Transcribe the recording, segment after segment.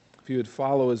you would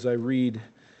follow as I read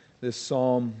this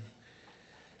psalm,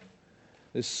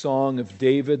 this song of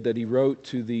David that he wrote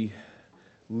to the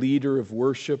leader of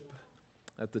worship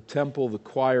at the temple, the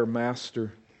choir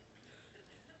master.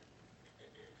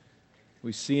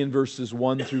 We see in verses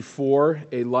 1 through 4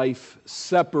 a life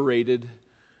separated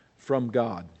from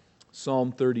God.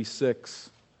 Psalm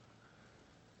 36.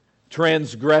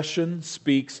 Transgression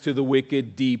speaks to the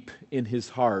wicked deep in his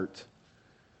heart.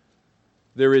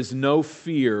 There is no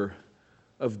fear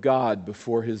of God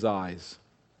before his eyes.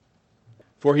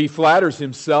 For he flatters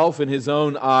himself in his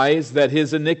own eyes that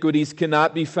his iniquities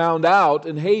cannot be found out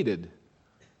and hated.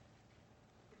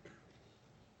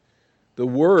 The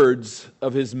words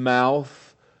of his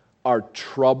mouth are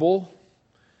trouble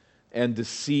and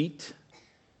deceit.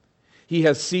 He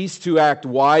has ceased to act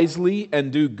wisely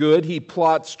and do good. He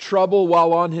plots trouble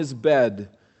while on his bed.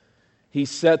 He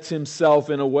sets himself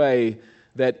in a way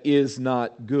that is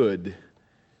not good.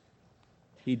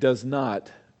 He does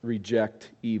not reject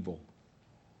evil.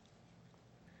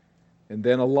 And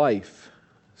then a life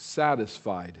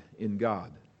satisfied in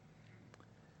God.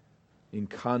 In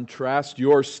contrast,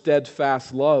 your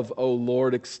steadfast love, O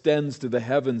Lord, extends to the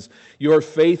heavens, your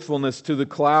faithfulness to the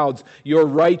clouds. Your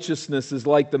righteousness is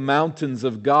like the mountains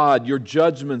of God. Your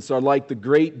judgments are like the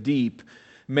great deep.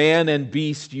 Man and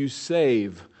beast you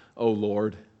save, O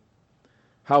Lord.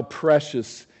 How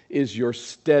precious is your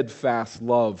steadfast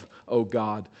love, O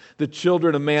God. The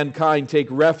children of mankind take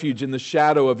refuge in the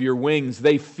shadow of your wings.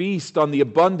 They feast on the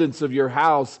abundance of your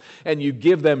house, and you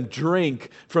give them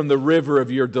drink from the river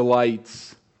of your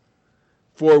delights.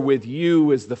 For with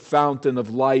you is the fountain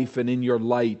of life, and in your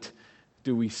light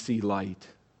do we see light.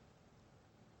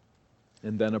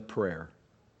 And then a prayer.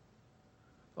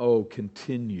 Oh,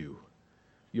 continue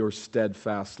your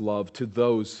steadfast love to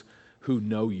those who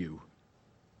know you,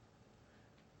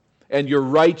 and your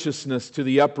righteousness to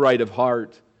the upright of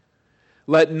heart.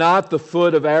 Let not the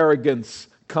foot of arrogance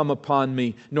come upon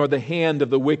me, nor the hand of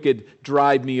the wicked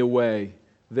drive me away.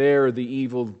 There the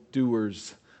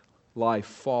evildoers lie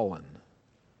fallen.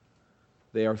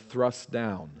 They are thrust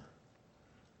down,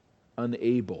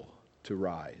 unable to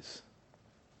rise.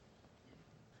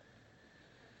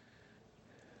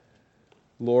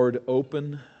 Lord,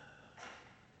 open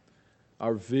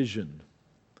our vision.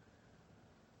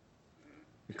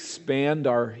 Expand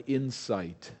our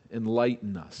insight,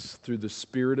 enlighten us through the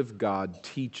Spirit of God.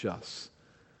 Teach us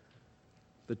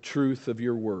the truth of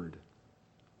your word.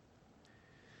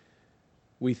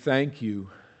 We thank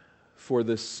you for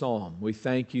this psalm. We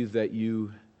thank you that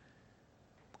you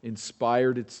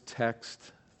inspired its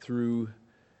text through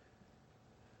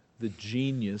the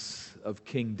genius of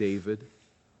King David.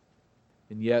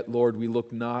 And yet, Lord, we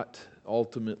look not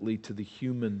ultimately to the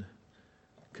human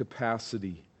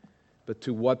capacity, but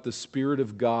to what the Spirit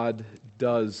of God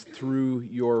does through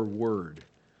your word.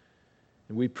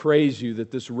 And we praise you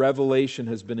that this revelation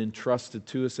has been entrusted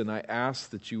to us, and I ask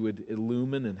that you would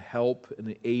illumine and help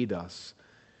and aid us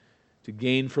to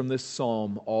gain from this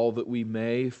psalm all that we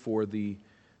may for the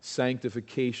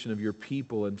sanctification of your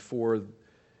people and for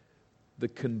the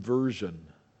conversion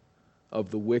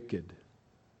of the wicked,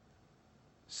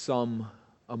 some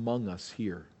among us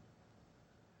here.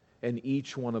 And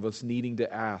each one of us needing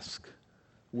to ask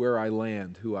where I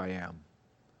land, who I am.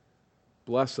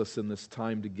 Bless us in this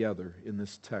time together, in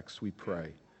this text we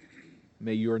pray.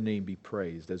 May your name be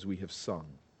praised as we have sung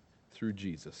through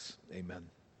Jesus. Amen.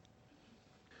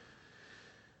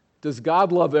 Does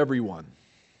God love everyone?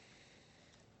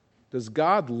 Does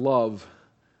God love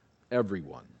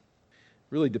everyone?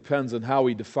 It really depends on how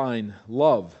we define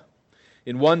love.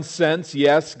 In one sense,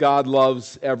 yes, God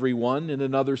loves everyone. In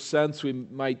another sense, we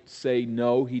might say,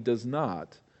 no, He does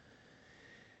not.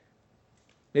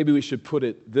 Maybe we should put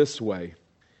it this way.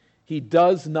 He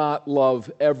does not love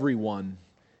everyone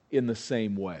in the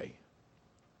same way.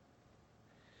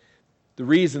 The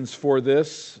reasons for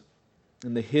this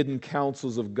and the hidden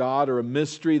counsels of God are a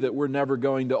mystery that we're never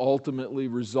going to ultimately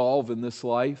resolve in this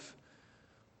life.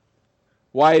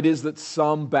 Why it is that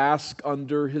some bask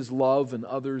under His love and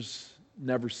others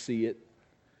never see it.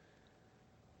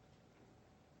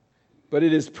 But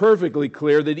it is perfectly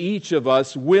clear that each of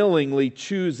us willingly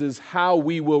chooses how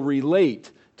we will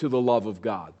relate to the love of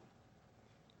God.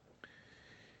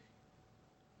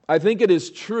 I think it is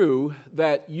true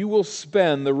that you will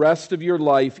spend the rest of your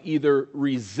life either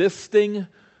resisting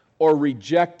or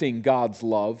rejecting God's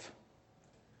love.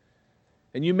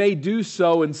 And you may do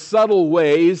so in subtle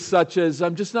ways, such as,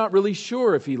 I'm just not really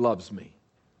sure if He loves me.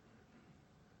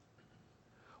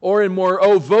 Or in more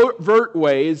overt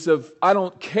ways of, I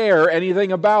don't care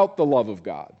anything about the love of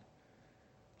God.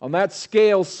 On that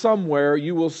scale somewhere,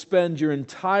 you will spend your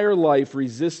entire life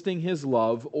resisting His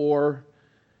love, or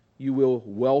you will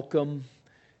welcome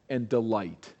and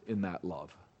delight in that love.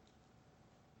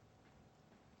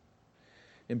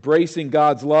 Embracing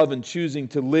God's love and choosing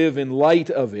to live in light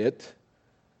of it,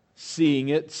 seeing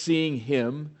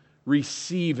Him,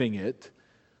 receiving it.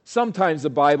 Sometimes the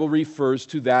Bible refers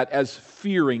to that as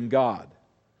fearing God.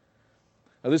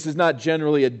 Now, this is not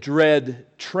generally a dread,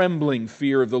 trembling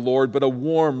fear of the Lord, but a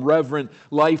warm, reverent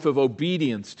life of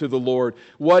obedience to the Lord.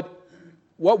 What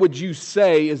would you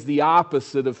say is the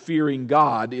opposite of fearing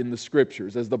God in the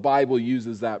Scriptures, as the Bible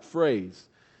uses that phrase?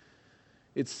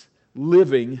 It's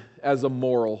living as a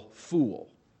moral fool.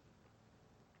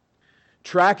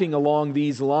 Tracking along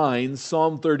these lines,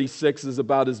 Psalm 36 is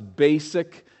about as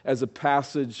basic as a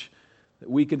passage that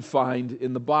we can find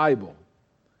in the Bible.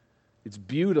 It's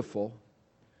beautiful,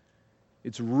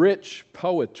 it's rich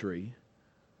poetry,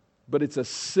 but it's a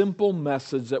simple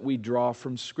message that we draw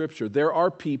from Scripture. There are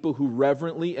people who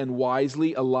reverently and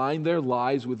wisely align their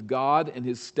lives with God and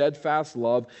His steadfast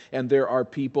love, and there are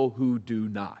people who do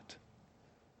not.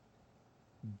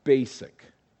 Basic.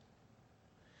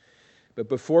 But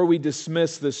before we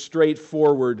dismiss this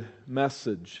straightforward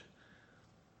message,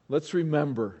 let's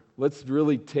remember, let's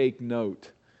really take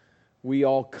note. We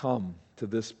all come to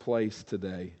this place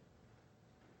today,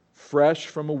 fresh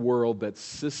from a world that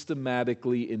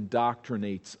systematically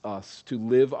indoctrinates us to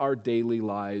live our daily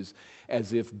lives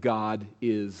as if God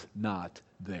is not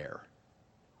there.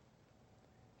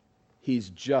 He's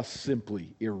just simply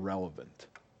irrelevant.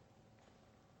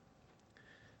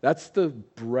 That's the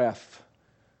breath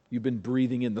you've been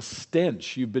breathing in, the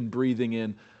stench you've been breathing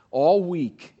in all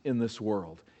week in this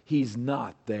world. He's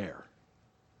not there.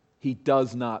 He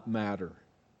does not matter.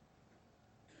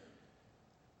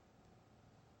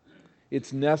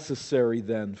 It's necessary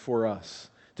then for us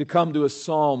to come to a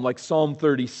psalm like Psalm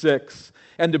 36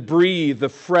 and to breathe the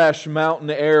fresh mountain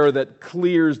air that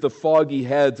clears the foggy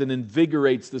heads and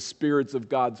invigorates the spirits of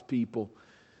God's people.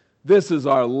 This is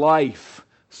our life,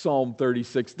 Psalm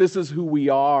 36. This is who we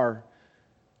are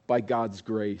by God's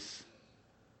grace.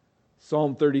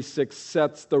 Psalm 36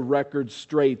 sets the record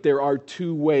straight. There are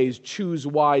two ways. Choose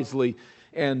wisely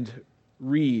and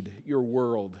read your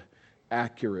world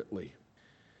accurately.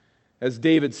 As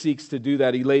David seeks to do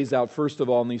that, he lays out, first of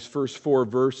all, in these first 4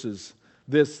 verses,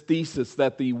 this thesis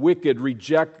that the wicked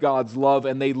reject God's love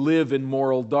and they live in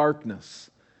moral darkness.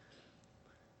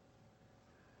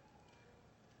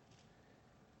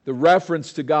 The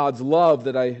reference to God's love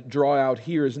that I draw out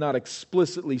here is not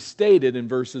explicitly stated in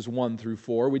verses 1 through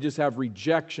 4. We just have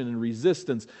rejection and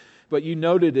resistance. But you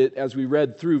noted it as we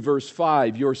read through verse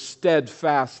 5, your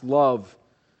steadfast love.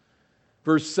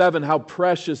 Verse 7, how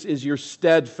precious is your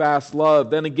steadfast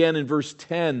love. Then again in verse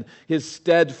 10, His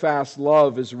steadfast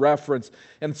love is referenced.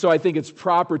 And so I think it's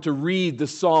proper to read the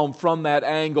psalm from that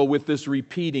angle with this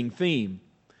repeating theme.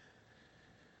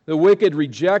 The wicked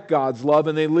reject God's love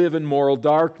and they live in moral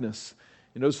darkness.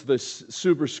 You notice the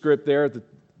superscript there at the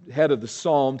head of the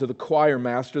psalm to the choir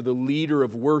master, the leader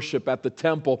of worship at the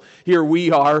temple. Here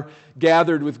we are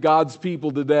gathered with God's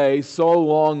people today, so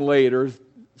long later,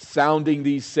 sounding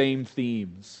these same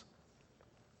themes.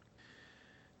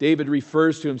 David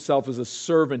refers to himself as a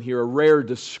servant here, a rare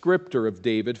descriptor of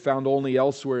David found only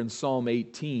elsewhere in Psalm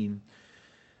 18.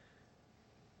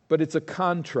 But it's a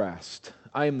contrast.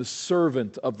 I am the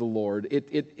servant of the Lord.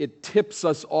 It tips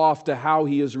us off to how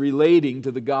he is relating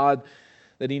to the God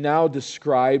that he now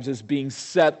describes as being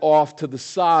set off to the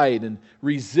side and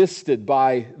resisted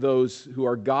by those who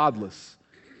are godless.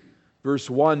 Verse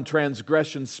 1,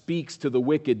 transgression speaks to the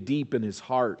wicked deep in his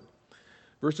heart.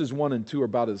 Verses 1 and 2 are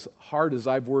about as hard as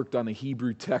I've worked on a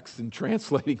Hebrew text and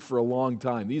translating for a long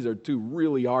time. These are 2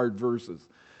 really hard verses.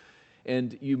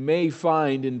 And you may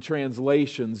find in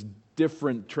translations,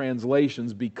 different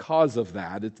translations because of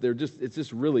that. It's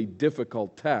just really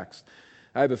difficult text.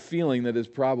 I have a feeling that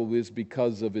it probably is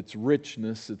because of its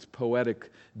richness, its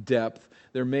poetic depth.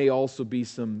 There may also be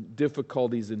some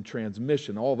difficulties in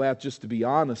transmission. All that just to be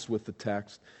honest with the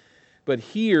text. But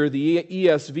here, the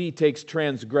ESV takes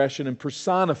transgression and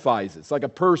personifies it. It's like a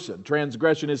person.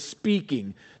 Transgression is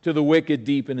speaking to the wicked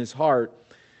deep in his heart.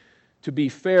 To be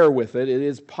fair with it, it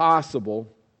is possible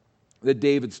that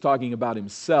David's talking about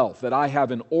himself, that I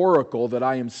have an oracle that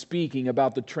I am speaking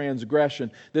about the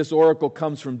transgression. This oracle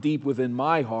comes from deep within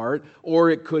my heart,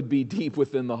 or it could be deep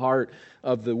within the heart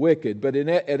of the wicked. But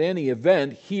at any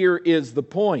event, here is the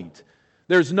point.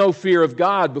 There's no fear of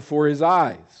God before his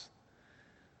eyes.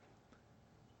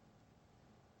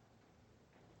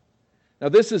 Now,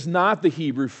 this is not the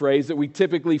Hebrew phrase that we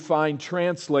typically find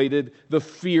translated the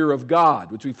fear of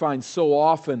God, which we find so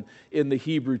often in the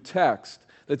Hebrew text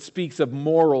that speaks of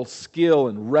moral skill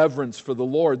and reverence for the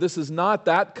Lord. This is not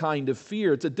that kind of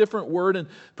fear. It's a different word, and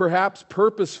perhaps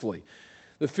purposefully.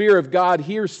 The fear of God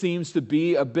here seems to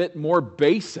be a bit more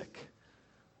basic,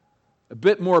 a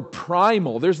bit more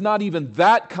primal. There's not even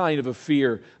that kind of a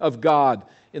fear of God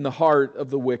in the heart of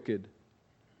the wicked.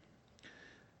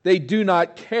 They do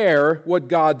not care what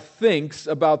God thinks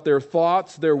about their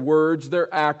thoughts, their words,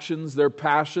 their actions, their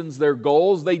passions, their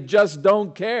goals. They just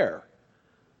don't care.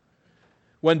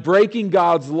 When breaking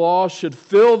God's law should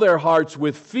fill their hearts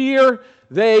with fear,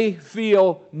 they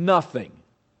feel nothing.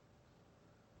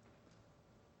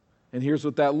 And here's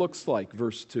what that looks like,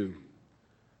 verse 2.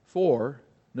 For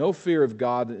no fear of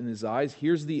God in his eyes.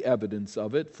 Here's the evidence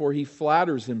of it. For he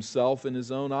flatters himself in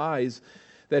his own eyes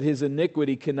that his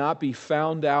iniquity cannot be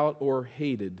found out or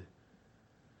hated.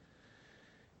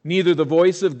 Neither the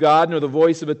voice of God nor the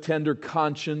voice of a tender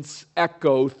conscience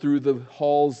echo through the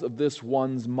halls of this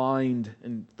one's mind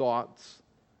and thoughts.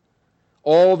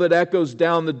 All that echoes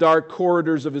down the dark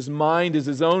corridors of his mind is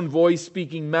his own voice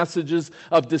speaking messages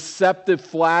of deceptive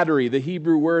flattery. The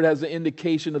Hebrew word has an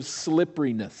indication of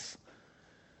slipperiness.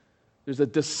 There's a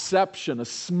deception, a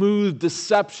smooth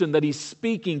deception that he's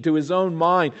speaking to his own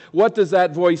mind. What does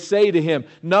that voice say to him?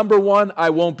 Number one, I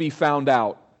won't be found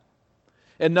out.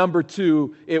 And number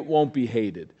two, it won't be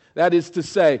hated. That is to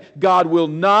say, God will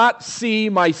not see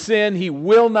my sin. He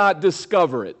will not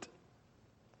discover it.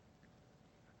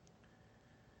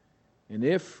 And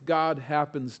if God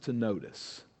happens to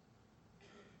notice,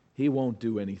 He won't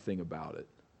do anything about it.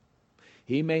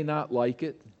 He may not like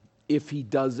it, if he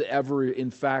does ever, in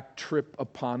fact, trip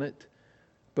upon it,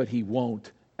 but he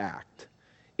won't act.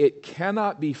 It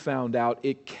cannot be found out.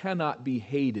 It cannot be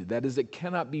hated. That is, it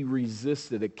cannot be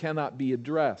resisted. It cannot be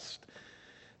addressed.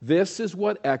 This is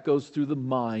what echoes through the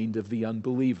mind of the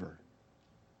unbeliever.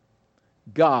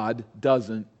 God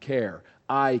doesn't care.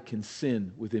 I can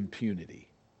sin with impunity.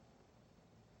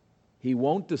 He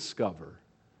won't discover,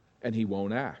 and he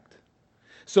won't act.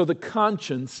 So the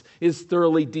conscience is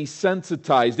thoroughly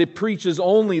desensitized. It preaches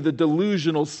only the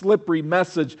delusional, slippery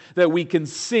message that we can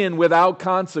sin without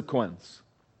consequence.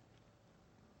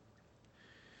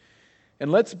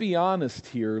 And let's be honest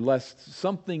here, lest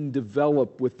something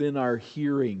develop within our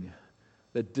hearing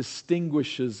that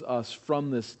distinguishes us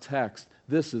from this text.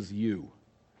 This is you.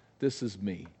 This is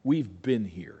me. We've been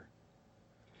here.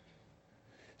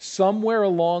 Somewhere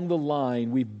along the line,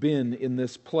 we've been in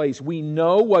this place. We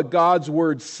know what God's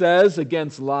Word says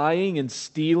against lying and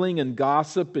stealing and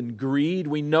gossip and greed.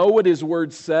 We know what His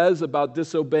Word says about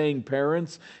disobeying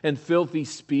parents and filthy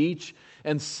speech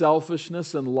and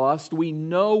selfishness and lust. We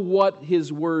know what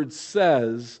His Word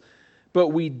says, but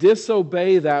we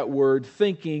disobey that Word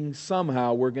thinking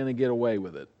somehow we're going to get away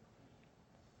with it.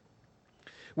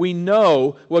 We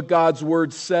know what God's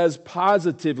Word says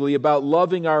positively about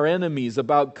loving our enemies,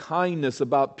 about kindness,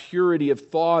 about purity of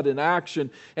thought and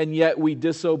action, and yet we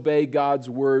disobey God's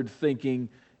Word thinking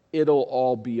it'll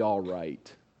all be all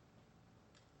right.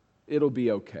 It'll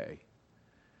be okay.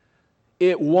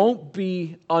 It won't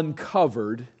be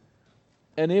uncovered,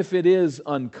 and if it is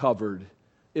uncovered,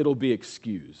 it'll be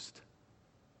excused.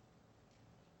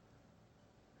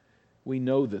 We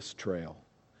know this trail.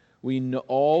 We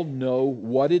all know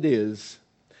what it is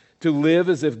to live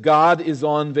as if God is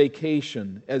on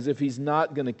vacation, as if He's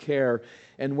not going to care.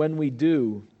 And when we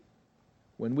do,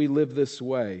 when we live this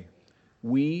way,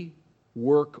 we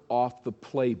work off the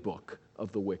playbook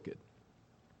of the wicked.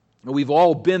 We've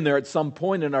all been there at some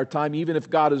point in our time, even if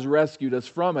God has rescued us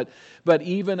from it. But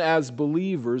even as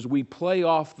believers, we play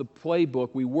off the playbook,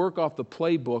 we work off the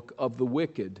playbook of the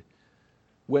wicked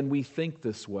when we think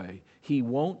this way. He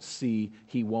won't see,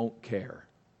 He won't care.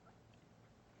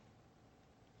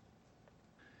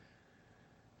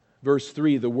 Verse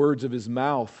 3, the words of His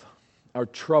mouth are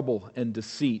trouble and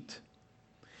deceit.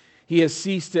 He has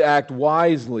ceased to act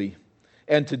wisely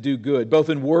and to do good. Both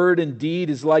in word and deed,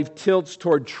 his life tilts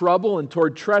toward trouble and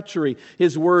toward treachery.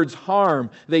 His words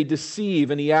harm, they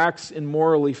deceive, and he acts in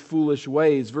morally foolish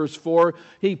ways. Verse 4,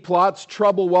 he plots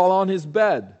trouble while on his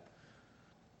bed.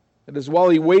 That is, while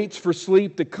he waits for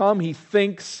sleep to come, he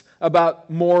thinks about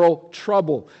moral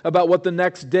trouble, about what the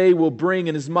next day will bring,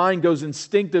 and his mind goes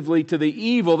instinctively to the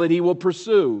evil that he will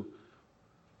pursue.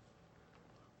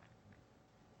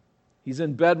 He's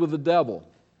in bed with the devil.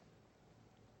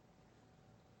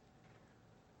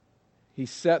 He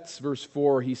sets, verse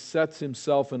 4, he sets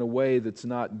himself in a way that's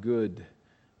not good.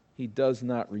 He does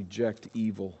not reject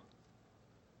evil.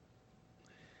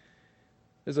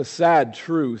 There's a sad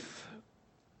truth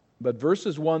But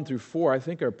verses 1 through 4, I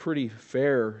think, are a pretty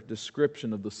fair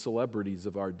description of the celebrities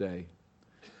of our day.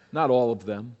 Not all of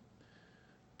them,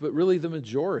 but really the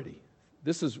majority.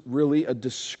 This is really a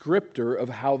descriptor of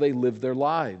how they live their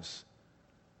lives.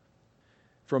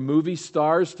 From movie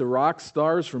stars to rock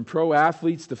stars, from pro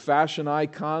athletes to fashion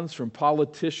icons, from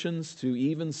politicians to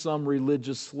even some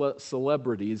religious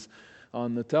celebrities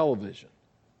on the television.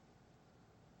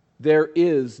 There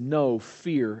is no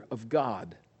fear of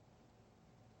God.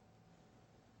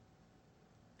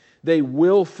 They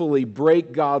willfully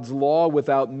break God's law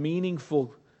without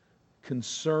meaningful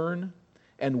concern,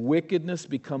 and wickedness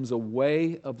becomes a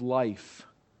way of life.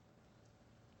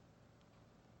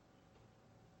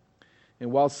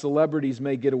 And while celebrities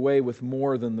may get away with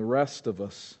more than the rest of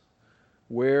us,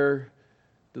 where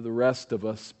do the rest of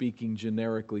us, speaking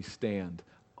generically, stand?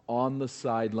 On the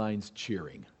sidelines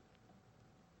cheering.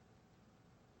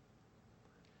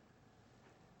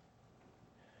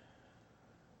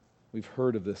 We've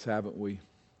heard of this, haven't we?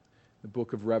 The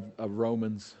book of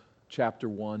Romans, chapter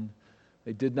 1.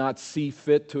 They did not see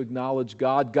fit to acknowledge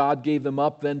God. God gave them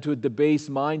up then to a debased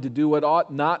mind to do what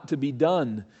ought not to be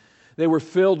done. They were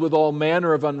filled with all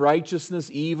manner of unrighteousness,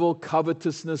 evil,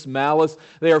 covetousness, malice.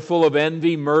 They are full of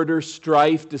envy, murder,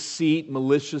 strife, deceit,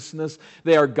 maliciousness.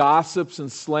 They are gossips and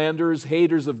slanderers,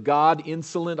 haters of God,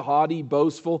 insolent, haughty,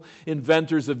 boastful,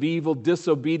 inventors of evil,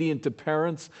 disobedient to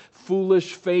parents,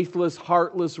 foolish, faithless,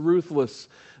 heartless, ruthless.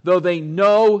 Though they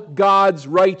know God's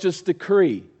righteous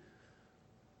decree,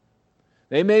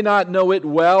 they may not know it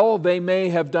well. They may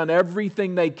have done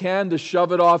everything they can to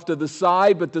shove it off to the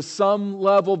side, but to some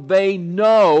level they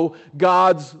know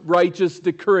God's righteous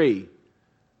decree.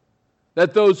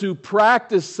 That those who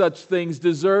practice such things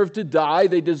deserve to die.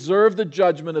 They deserve the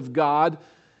judgment of God.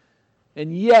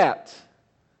 And yet,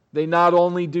 they not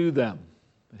only do them,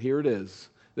 but here it is,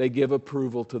 they give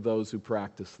approval to those who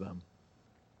practice them.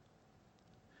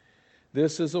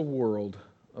 This is a world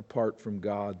apart from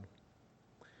God.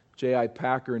 J.I.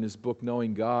 Packer, in his book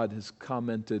Knowing God, has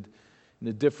commented in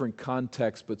a different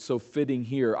context, but so fitting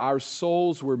here. Our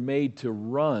souls were made to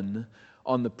run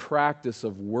on the practice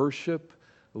of worship,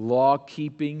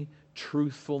 law-keeping,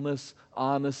 truthfulness,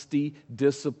 honesty,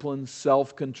 discipline,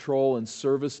 self-control, and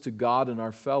service to God and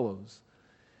our fellows.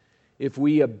 If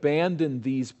we abandon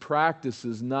these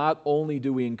practices, not only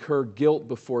do we incur guilt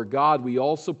before God, we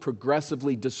also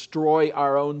progressively destroy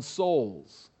our own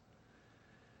souls.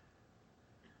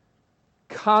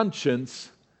 Conscience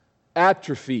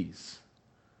atrophies.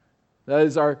 That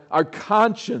is, our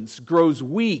conscience grows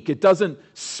weak. It doesn't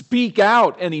speak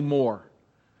out anymore.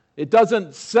 It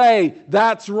doesn't say,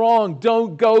 that's wrong,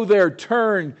 don't go there,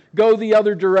 turn, go the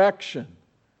other direction.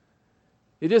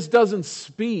 It just doesn't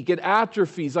speak. It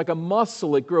atrophies like a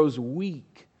muscle. It grows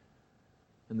weak.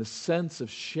 And the sense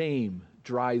of shame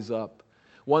dries up.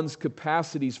 One's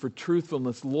capacities for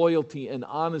truthfulness, loyalty, and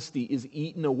honesty is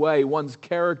eaten away. One's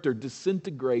character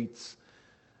disintegrates.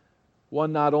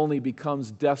 One not only becomes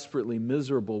desperately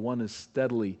miserable, one is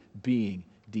steadily being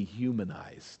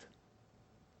dehumanized.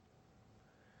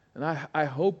 And I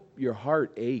hope your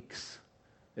heart aches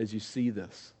as you see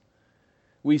this.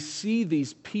 We see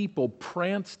these people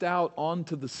pranced out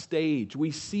onto the stage.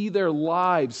 We see their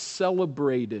lives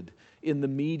celebrated in the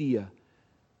media.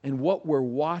 And what we're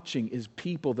watching is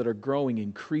people that are growing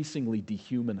increasingly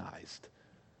dehumanized.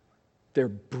 They're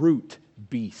brute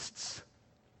beasts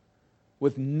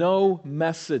with no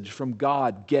message from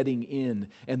God getting in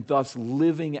and thus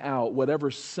living out whatever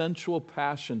sensual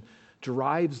passion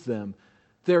drives them.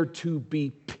 They're to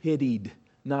be pitied,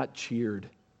 not cheered.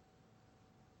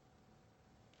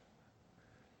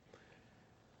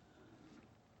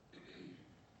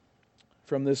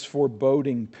 From this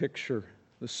foreboding picture,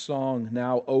 the song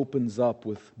now opens up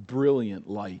with brilliant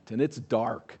light, and it's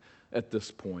dark at this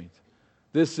point.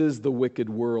 This is the wicked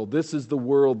world. This is the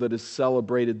world that is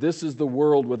celebrated. This is the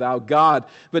world without God.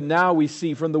 But now we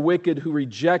see from the wicked who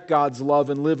reject God's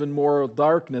love and live in moral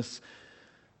darkness,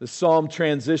 the psalm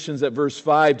transitions at verse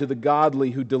 5 to the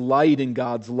godly who delight in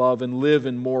God's love and live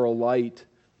in moral light.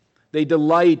 They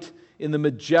delight in the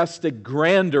majestic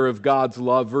grandeur of God's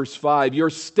love. Verse 5, your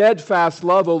steadfast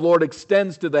love, O Lord,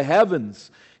 extends to the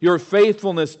heavens, your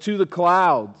faithfulness to the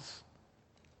clouds.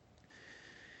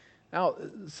 Now,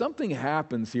 something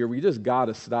happens here we just got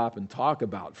to stop and talk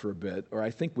about for a bit, or I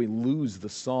think we lose the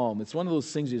psalm. It's one of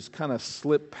those things you just kind of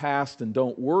slip past and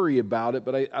don't worry about it,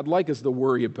 but I'd like us to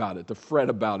worry about it, to fret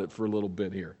about it for a little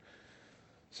bit here.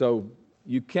 So,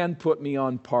 you can put me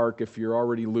on park if you're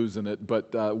already losing it,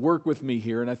 but work with me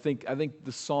here, and I think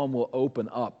the psalm will open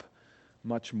up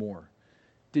much more.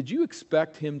 Did you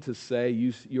expect him to say,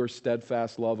 your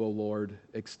steadfast love, O Lord,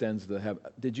 extends to heaven?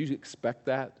 Did you expect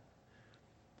that?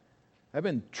 I've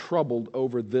been troubled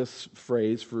over this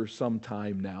phrase for some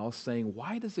time now, saying,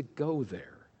 why does it go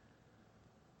there?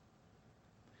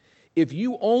 If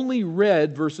you only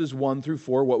read verses 1 through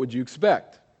 4, what would you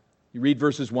expect? You read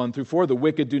verses 1 through 4, the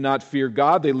wicked do not fear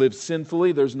God, they live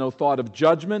sinfully, there's no thought of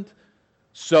judgment.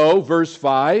 So, verse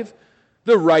 5,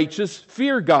 the righteous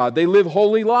fear God, they live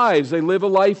holy lives, they live a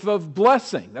life of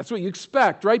blessing. That's what you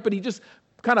expect, right? But he just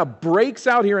kind of breaks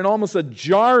out here in almost a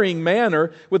jarring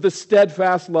manner with the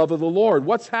steadfast love of the Lord.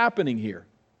 What's happening here?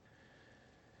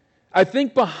 I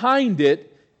think behind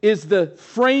it is the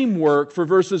framework for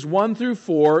verses 1 through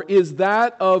 4 is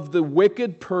that of the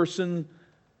wicked person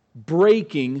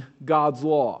breaking God's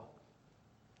law.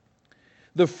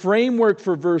 The framework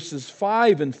for verses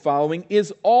 5 and following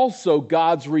is also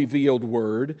God's revealed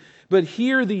word, but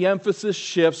here the emphasis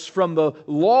shifts from the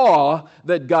law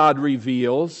that God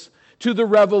reveals to the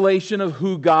revelation of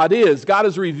who God is. God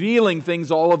is revealing things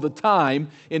all of the time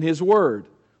in His Word.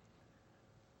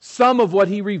 Some of what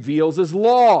He reveals is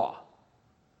law,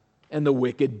 and the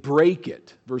wicked break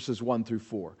it, verses 1 through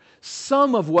 4.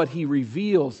 Some of what He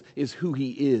reveals is who He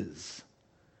is,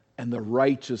 and the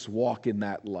righteous walk in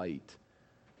that light,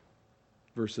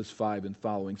 verses 5 and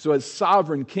following. So as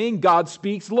sovereign king, God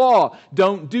speaks law.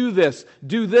 Don't do this,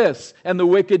 and the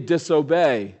wicked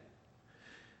disobey.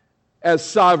 As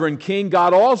sovereign king,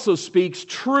 God also speaks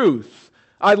truth.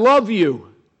 I love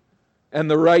you. And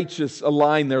the righteous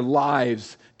align their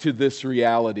lives to this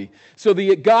reality. So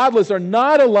the godless are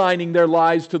not aligning their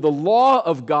lives to the law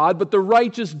of God, but the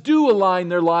righteous do align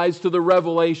their lives to the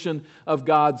revelation of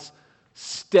God's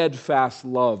steadfast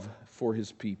love for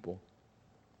His people.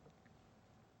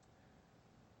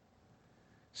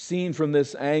 Seen from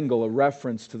this angle, a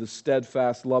reference to the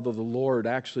steadfast love of the Lord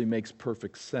actually makes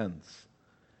perfect sense.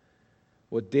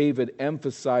 What David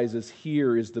emphasizes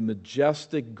here is the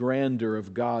majestic grandeur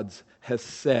of God's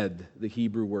hesed, the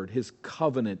Hebrew word, His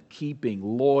covenant-keeping,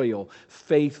 loyal,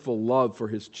 faithful love for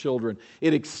His children.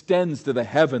 It extends to the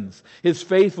heavens. His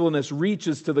faithfulness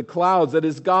reaches to the clouds. That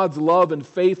is, God's love and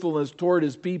faithfulness toward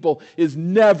His people is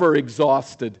never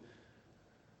exhausted.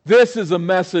 This is a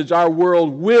message our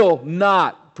world will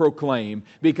not proclaim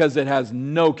because it has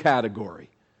no category.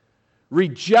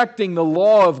 Rejecting the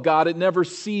law of God, it never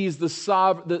sees the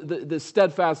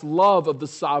steadfast love of the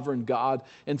sovereign God,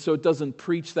 and so it doesn't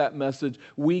preach that message.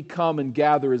 We come and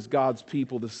gather as God's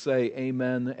people to say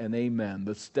amen and amen.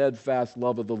 The steadfast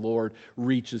love of the Lord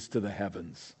reaches to the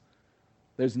heavens.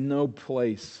 There's no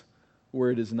place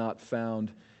where it is not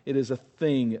found. It is a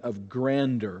thing of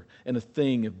grandeur and a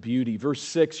thing of beauty. Verse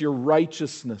 6, your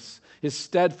righteousness, His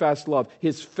steadfast love,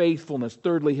 His faithfulness.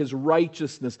 Thirdly, His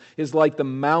righteousness is like the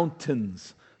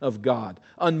mountains of God,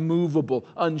 unmovable,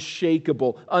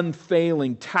 unshakable,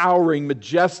 unfailing, towering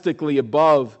majestically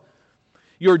above.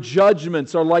 Your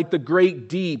judgments are like the great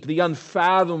deep, the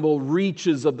unfathomable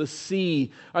reaches of the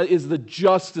sea is the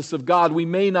justice of God. We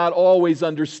may not always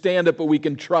understand it, but we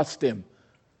can trust Him.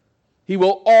 He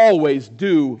will always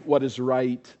do what is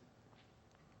right.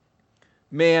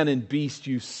 Man and beast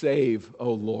you save,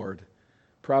 O Lord.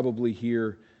 Probably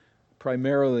here,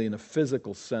 primarily in a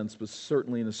physical sense, but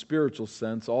certainly in a spiritual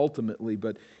sense, ultimately.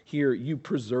 But here, you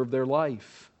preserve their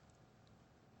life.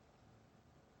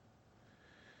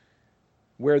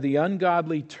 Where the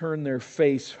ungodly turn their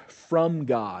face from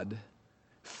God,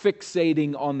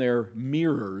 fixating on their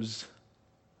mirrors,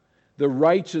 the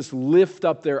righteous lift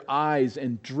up their eyes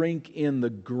and drink in the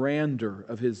grandeur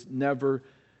of His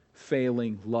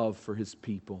never-failing love for His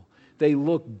people. They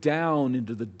look down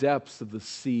into the depths of the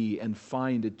sea and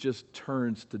find it just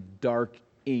turns to dark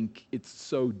ink. It's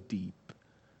so deep.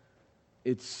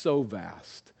 It's so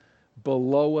vast.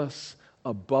 Below us,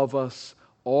 above us,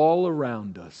 all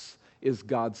around us is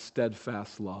God's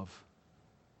steadfast love.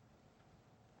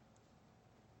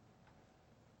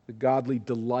 The godly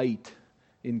delight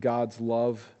in God's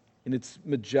love, in its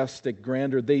majestic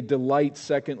grandeur. They delight,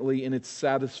 secondly, in its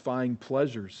satisfying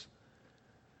pleasures.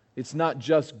 It's not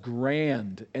just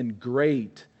grand and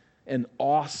great and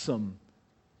awesome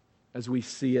as we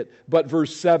see it, but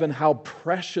verse 7, how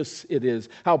precious it is.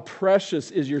 How precious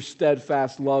is your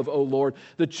steadfast love, O Lord.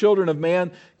 The children of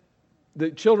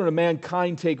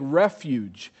mankind take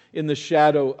refuge in the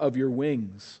shadow of your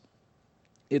wings.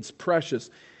 It's precious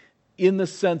in the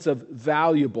sense of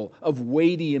valuable, of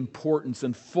weighty importance,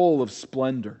 and full of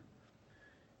splendor.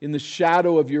 In the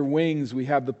shadow of your wings, we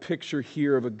have the picture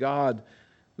here of a God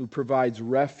who provides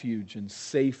refuge and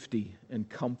safety and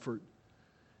comfort.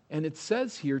 And it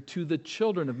says here, to the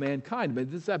children of mankind. I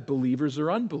mean, is that believers or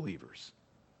unbelievers?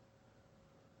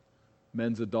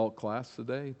 Men's adult class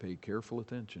today, pay careful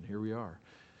attention. Here we are.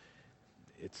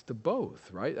 It's to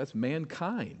both, right? That's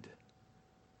mankind.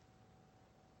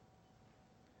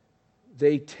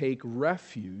 They take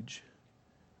refuge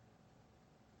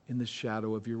in the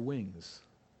shadow of your wings.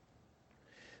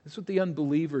 This is what the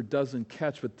unbeliever doesn't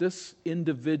catch, but this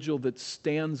individual that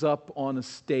stands up on a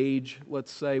stage,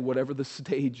 let's say, whatever the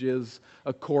stage is,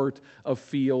 a court, a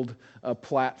field, a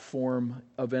platform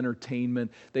of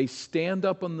entertainment, they stand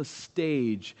up on the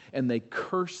stage and they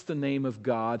curse the name of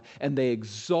God and they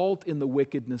exult in the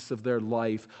wickedness of their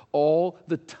life. All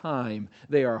the time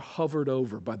they are hovered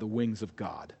over by the wings of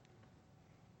God.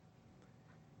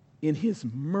 In His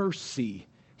mercy,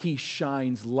 He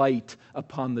shines light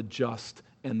upon the just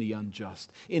and the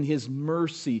unjust. In His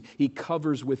mercy, He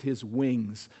covers with His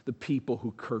wings the people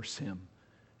who curse Him,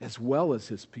 as well as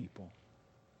His people.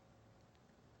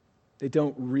 They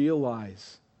don't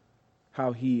realize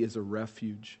how He is a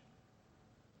refuge.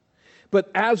 But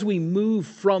as we move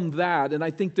from that, and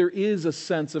I think there is a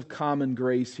sense of common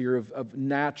grace here, of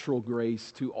natural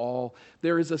grace to all,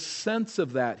 there is a sense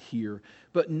of that here.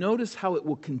 But notice how it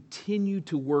will continue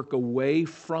to work away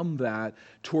from that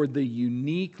toward the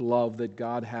unique love that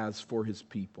God has for His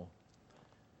people.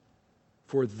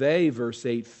 For they, verse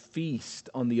 8, feast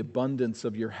on the abundance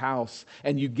of your house,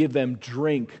 and you give them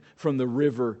drink from the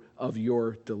river of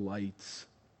your delights.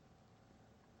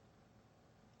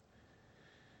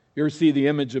 You ever see the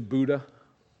image of Buddha?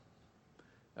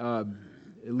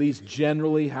 At least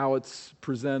generally how it's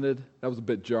presented. That was a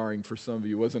bit jarring for some of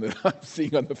you, wasn't it? I'm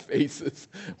seeing on the faces,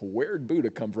 where'd Buddha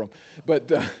come from?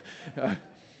 But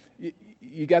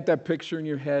you got that picture in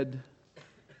your head?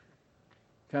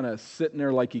 Kind of sitting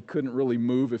there like he couldn't really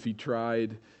move if he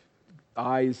tried.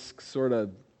 Eyes sort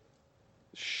of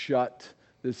shut.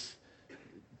 This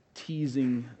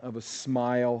teasing of a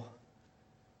smile.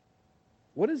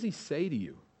 What does he say to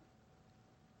you?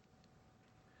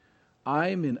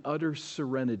 I'm in utter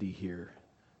serenity here.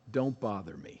 Don't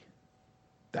bother me.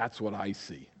 That's what I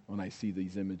see when I see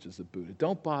these images of Buddha.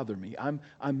 Don't bother me. I'm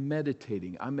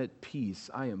meditating. I'm at peace.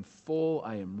 I am full.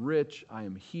 I am rich. I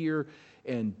am here.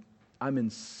 And I'm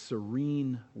in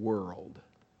serene world.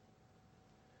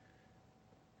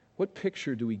 What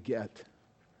picture do we get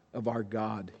of our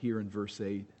God here in verse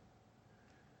 8?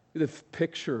 The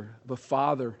picture of a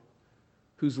father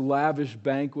whose lavish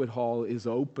banquet hall is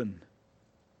open.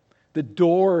 The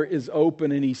door is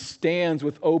open and He stands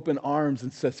with open arms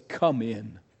and says, come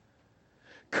in.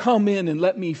 Come in and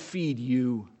let me feed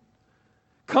you.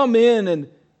 Come in and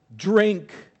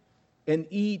drink and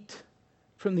eat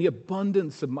from the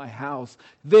abundance of my house.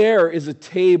 There is a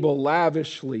table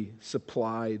lavishly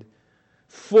supplied,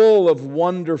 full of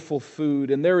wonderful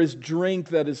food, and there is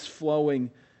drink that is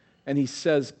flowing. And He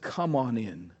says, come on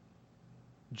in.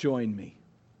 Join me.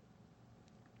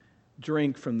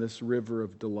 Drink from this river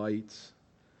of delights.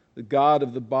 The God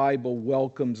of the Bible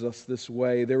welcomes us this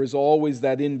way. There is always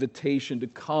that invitation to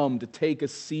come, to take a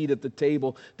seat at the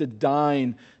table, to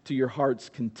dine to your heart's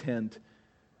content.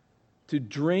 To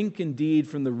drink indeed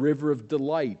from the river of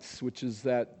delights, which is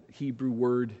that Hebrew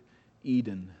word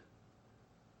Eden.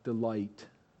 Delight,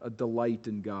 a delight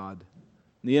in God.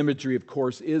 The imagery, of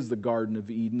course, is the Garden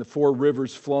of Eden, the four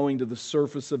rivers flowing to the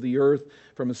surface of the earth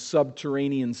from a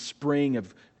subterranean spring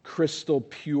of crystal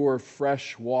pure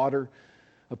fresh water,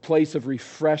 a place of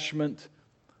refreshment,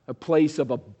 a place of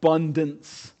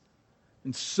abundance.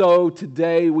 And so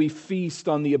today we feast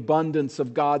on the abundance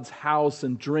of God's house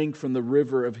and drink from the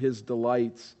river of His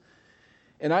delights.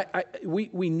 And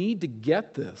we need to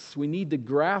get this. We need to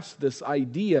grasp this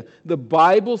idea. The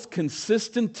Bible's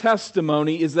consistent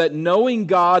testimony is that knowing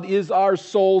God is our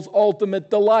soul's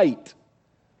ultimate delight.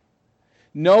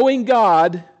 Knowing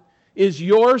God is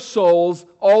your soul's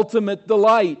ultimate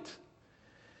delight.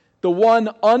 The one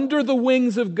under the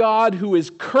wings of God who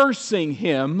is cursing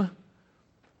him,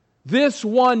 this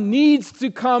one needs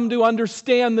to come to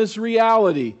understand this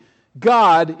reality.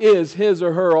 God is his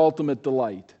or her ultimate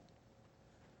delight.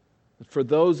 But for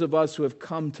those of us who have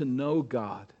come to know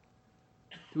God,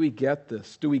 do we get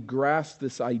this? Do we grasp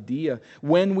this idea?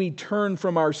 When we turn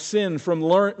from our sin, from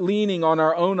leaning on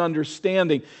our own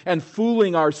understanding and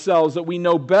fooling ourselves that we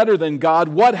know better than God,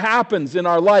 what happens in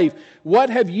our life? What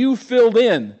have you filled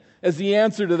in as the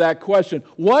answer to that question?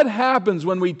 What happens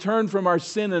when we turn from our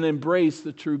sin and embrace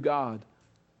the true God?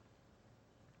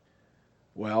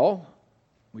 Well,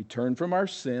 we turn from our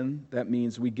sin. That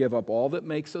means we give up all that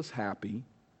makes us happy,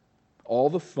 all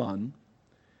the fun,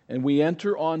 and we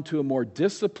enter onto a more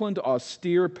disciplined,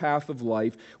 austere path of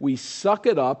life. We suck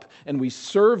it up and we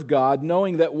serve God,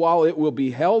 knowing that while it will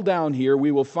be hell down here,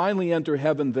 we will finally enter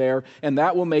heaven there, and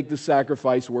that will make the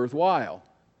sacrifice worthwhile.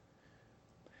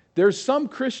 There's some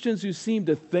Christians who seem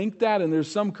to think that, and there's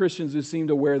some Christians who seem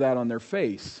to wear that on their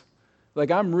face.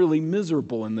 Like, I'm really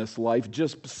miserable in this life,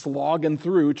 just slogging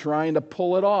through, trying to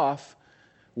pull it off,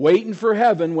 waiting for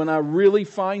heaven when I really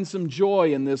find some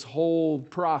joy in this whole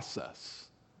process.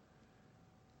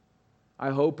 I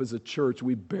hope as a church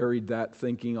we buried that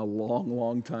thinking a long,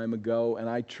 long time ago, and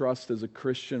I trust as a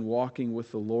Christian walking with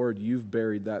the Lord, you've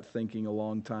buried that thinking a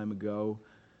long time ago.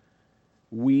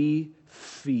 We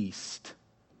feast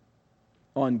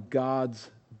on God's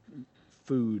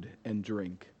food and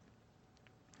drink.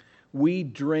 We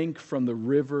drink from the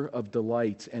river of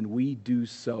delights, and we do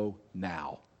so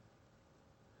now.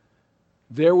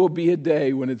 There will be a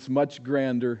day when it's much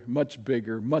grander, much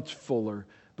bigger, much fuller,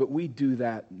 but we do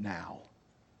that now.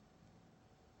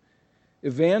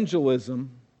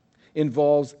 Evangelism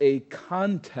involves a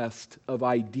contest of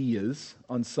ideas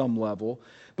on some level,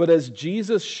 but as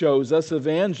Jesus shows us,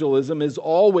 evangelism is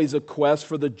always a quest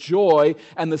for the joy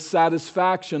and the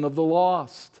satisfaction of the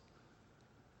lost.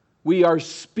 We are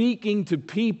speaking to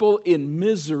people in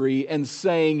misery and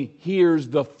saying, here's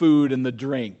the food and the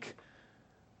drink.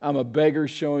 I'm a beggar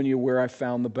showing you where I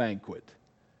found the banquet,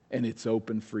 and it's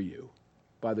open for you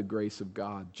by the grace of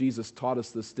God. Jesus taught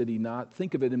us this, did He not?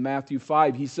 Think of it in Matthew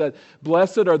 5. He said,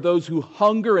 blessed are those who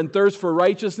hunger and thirst for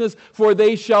righteousness, for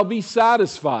they shall be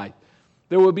satisfied.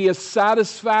 There will be a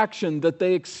satisfaction that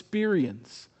they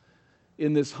experience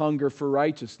in this hunger for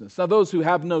righteousness. Now, those who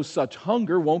have no such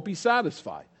hunger won't be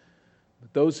satisfied.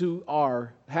 But those who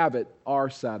have it are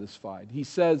satisfied. He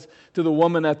says to the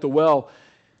woman at the well,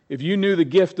 if you knew the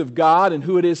gift of God and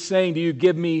who it is saying, do you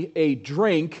give me a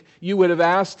drink, you would have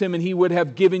asked Him and He would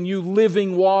have given you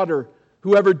living water.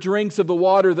 Whoever drinks of the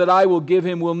water that I will give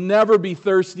him will never be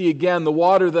thirsty again. The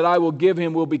water that I will give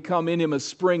him will become in him a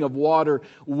spring of water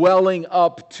welling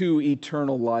up to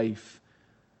eternal life.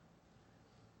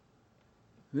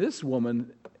 This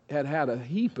woman had had a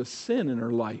heap of sin in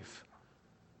her life.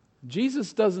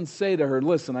 Jesus doesn't say to her,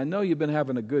 listen, I know you've been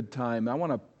having a good time. I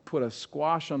want to put a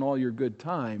squash on all your good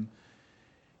time,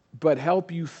 but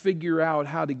help you figure out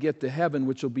how to get to heaven,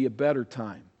 which will be a better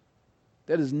time.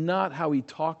 That is not how He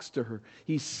talks to her.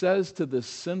 He says to this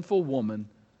sinful woman,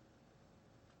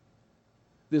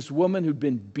 this woman who'd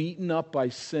been beaten up by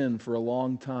sin for a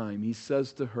long time, He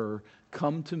says to her,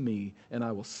 come to me and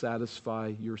I will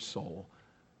satisfy your soul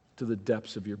to the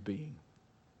depths of your being.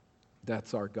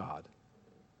 That's our God.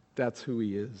 That's who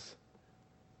He is.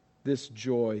 This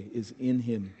joy is in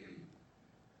Him.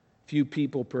 Few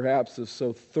people perhaps have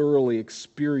so thoroughly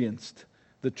experienced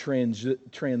the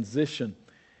transition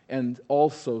and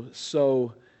also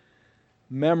so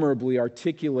memorably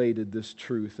articulated this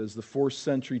truth as the 4th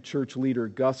century church leader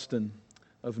Augustine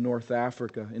of North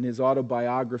Africa. In his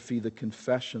autobiography, The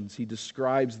Confessions, he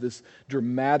describes this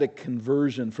dramatic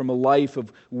conversion from a life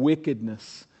of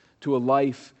wickedness to a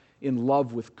life in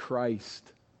love with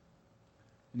Christ.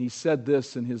 And he said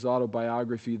this in his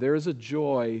autobiography, there is a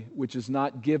joy which is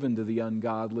not given to the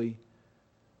ungodly,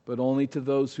 but only to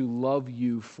those who love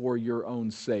you for your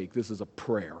own sake. This is a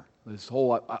prayer. His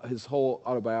whole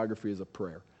autobiography is a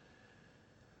prayer.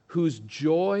 Whose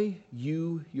joy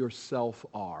you yourself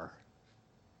are.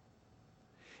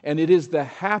 And it is the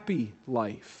happy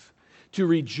life to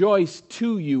rejoice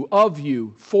to you, of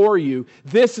you, for you.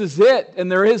 This is it, and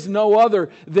there is no other.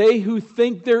 They who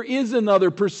think there is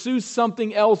another pursue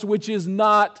something else which is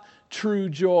not true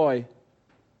joy.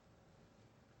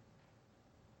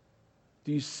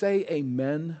 Do you say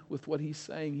amen with what he's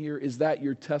saying here? Is that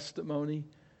your testimony?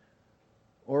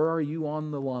 Or are you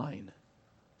on the line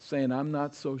saying, I'm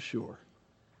not so sure.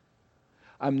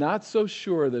 I'm not so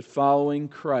sure that following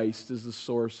Christ is the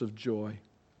source of joy.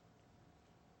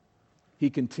 He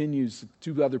continues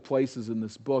 2 other places in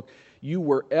this book. You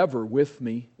were ever with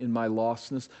me in my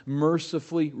lostness,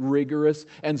 mercifully rigorous,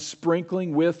 and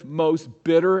sprinkling with most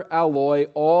bitter alloy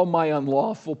all my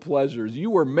unlawful pleasures. You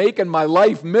were making my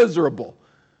life miserable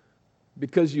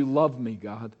because you love me,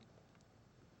 God,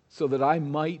 so that I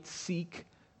might seek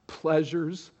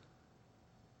pleasures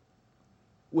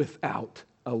without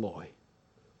alloy.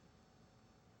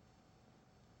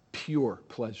 Pure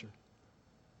pleasure.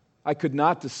 I could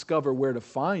not discover where to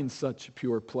find such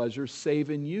pure pleasure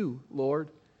save in you, Lord.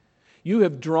 You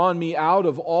have drawn me out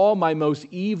of all my most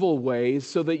evil ways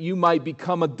so that you might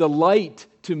become a delight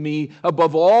to me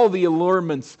above all the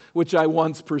allurements which I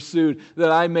once pursued,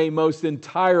 that I may most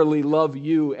entirely love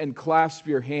you and clasp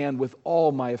your hand with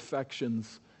all my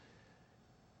affections.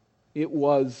 It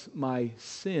was my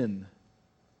sin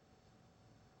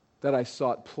that I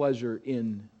sought pleasure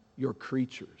in your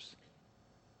creatures,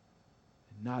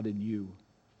 and not in you.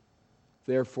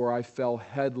 Therefore I fell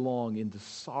headlong into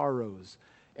sorrows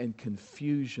and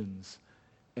confusions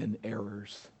and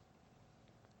errors.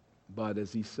 But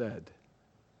as he said,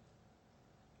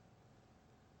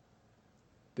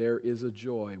 there is a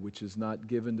joy which is not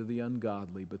given to the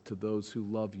ungodly, but to those who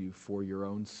love you for your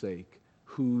own sake,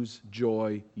 whose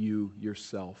joy you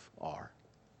yourself are.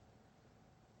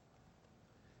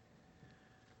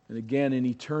 And again, in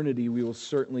eternity, we will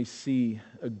certainly see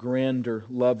a grander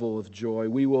level of joy.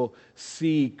 We will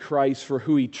see Christ for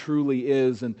who He truly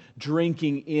is, and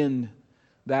drinking in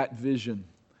that vision,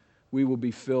 we will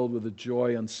be filled with a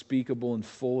joy unspeakable and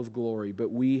full of glory. But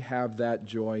we have that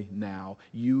joy now.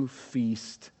 You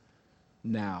feast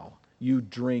now. You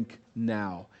drink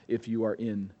now if you are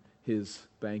in His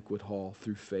banquet hall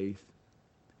through faith.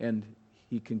 And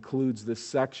he concludes this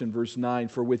section, verse 9,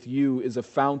 "For with you is a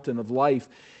fountain of life,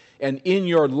 and in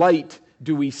your light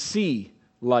do we see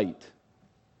light."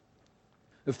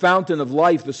 The fountain of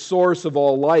life, the source of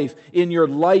all life. In your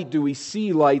light do we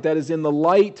see light. That is, in the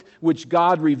light which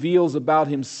God reveals about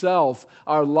Himself,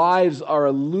 our lives are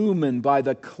illumined by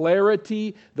the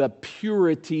clarity, the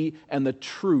purity, and the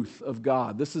truth of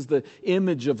God. This is the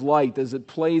image of light as it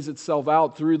plays itself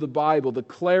out through the Bible. The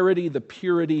clarity, the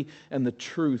purity, and the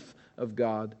truth of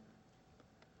God.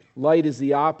 Light is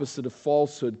the opposite of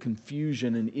falsehood,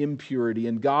 confusion, and impurity.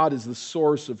 And God is the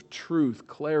source of truth,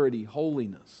 clarity,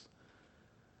 holiness.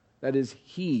 That is,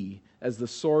 He, as the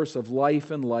source of life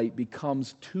and light,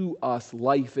 becomes to us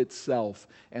life itself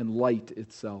and light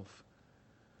itself.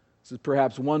 This is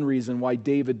perhaps one reason why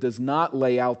David does not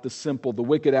lay out the simple, the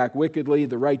wicked act wickedly,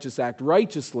 the righteous act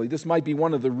righteously. This might be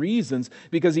one of the reasons,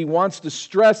 because he wants to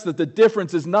stress that the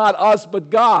difference is not us but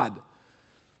God.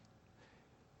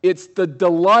 It's the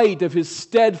delight of His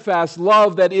steadfast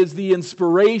love that is the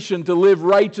inspiration to live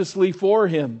righteously for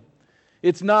Him.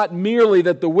 It's not merely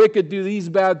that the wicked do these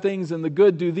bad things and the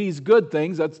good do these good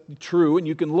things. That's true, and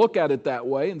you can look at it that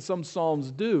way, and some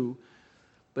Psalms do.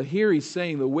 But here he's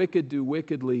saying the wicked do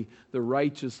wickedly, the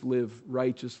righteous live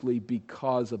righteously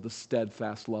because of the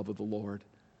steadfast love of the Lord.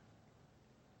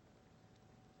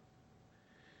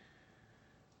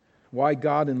 Why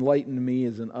God enlightened me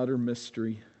is an utter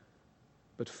mystery,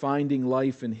 but finding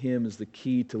life in Him is the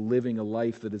key to living a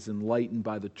life that is enlightened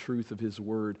by the truth of His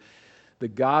Word. The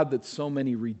God that so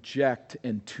many reject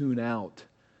and tune out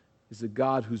is a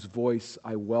God whose voice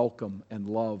I welcome and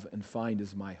love and find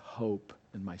is my hope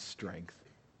and my strength.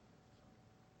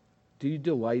 Do you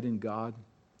delight in God?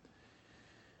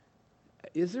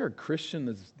 Is there a Christian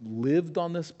that's lived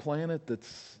on this planet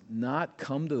that's not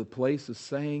come to the place of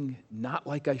saying, not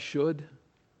like I should?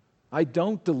 I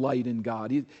don't delight in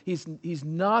God. He's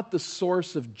not the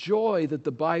source of joy that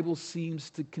the Bible seems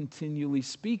to continually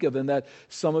speak of and that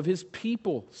some of His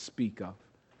people speak of.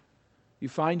 You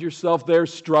find yourself there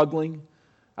struggling.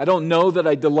 I don't know that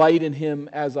I delight in Him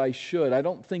as I should. I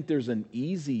don't think there's an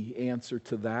easy answer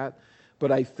to that,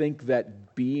 but I think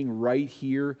that being right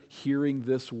here, hearing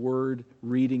this word,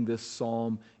 reading this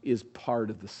psalm is part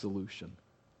of the solution.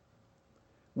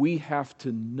 We have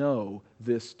to know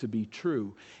this to be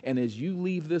true. And as you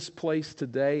leave this place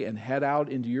today and head out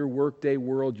into your workday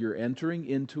world, you're entering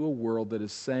into a world that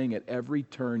is saying at every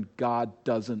turn, God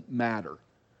doesn't matter.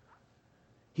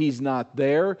 He's not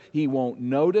there. He won't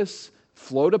notice.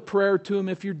 Float a prayer to Him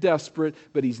if you're desperate,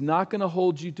 but He's not going to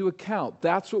hold you to account.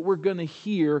 That's what we're going to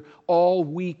hear all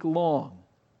week long.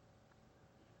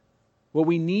 What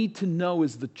we need to know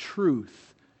is the truth.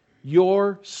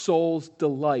 Your soul's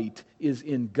delight is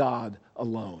in God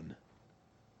alone.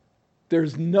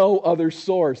 There's no other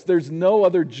source. There's no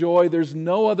other joy. There's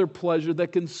no other pleasure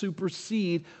that can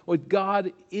supersede what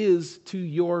God is to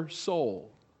your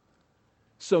soul.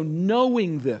 So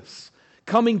knowing this,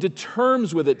 coming to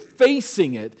terms with it,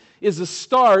 facing it, is a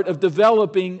start of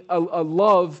developing a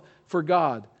love for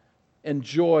God and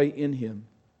joy in Him.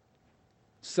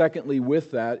 Secondly,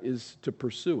 with that is to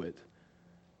pursue it.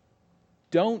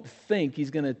 Don't think He's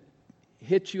going to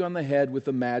hit you on the head with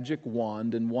a magic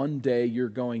wand and one day you're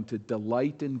going to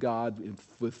delight in God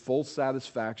with full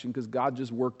satisfaction because God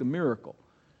just worked a miracle.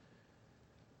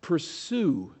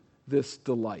 Pursue this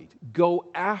delight. Go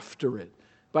after it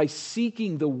by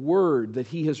seeking the Word that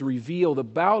He has revealed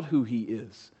about who He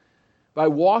is, by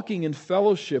walking in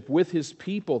fellowship with His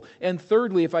people. And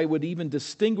thirdly, if I would even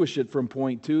distinguish it from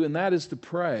point 2, and that is to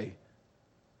pray.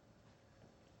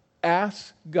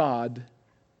 Ask God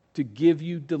to give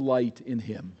you delight in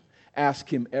Him. Ask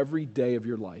Him every day of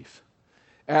your life.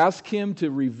 Ask Him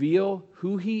to reveal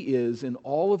who He is in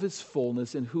all of His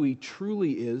fullness and who He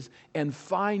truly is, and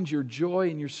find your joy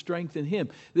and your strength in Him.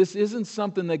 This isn't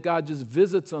something that God just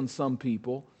visits on some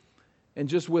people and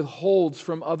just withholds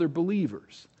from other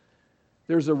believers.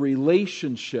 There's a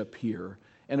relationship here,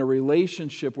 and a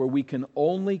relationship where we can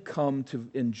only come to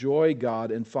enjoy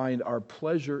God and find our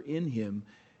pleasure in Him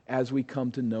as we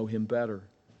come to know Him better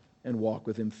and walk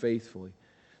with Him faithfully.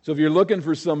 So if you're looking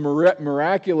for some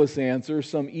miraculous answer,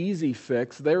 some easy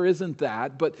fix, there isn't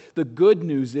that. But the good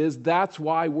news is that's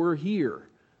why we're here.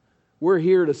 We're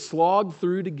here to slog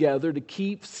through together, to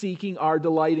keep seeking our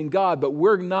delight in God. But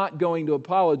we're not going to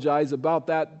apologize about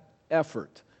that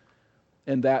effort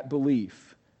and that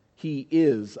belief. He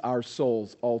is our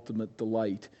soul's ultimate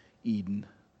delight, Eden.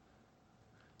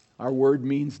 Our word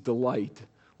means delight.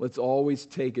 Let's always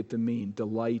take it to mean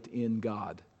delight in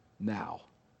God now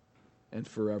and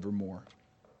forevermore.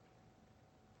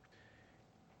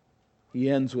 He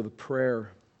ends with a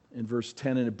prayer in verse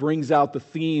 10, and it brings out the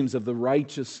themes of the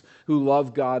righteous who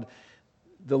love God,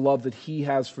 the love that He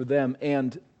has for them,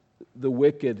 and the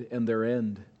wicked and their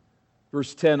end.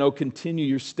 Verse 10, "O continue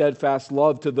your steadfast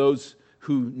love to those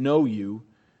who know you,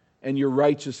 and your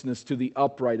righteousness to the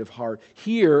upright of heart."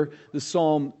 Here, the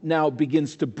psalm now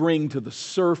begins to bring to the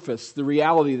surface the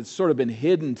reality that's sort of been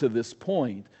hidden to this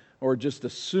point, or just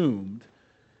assumed.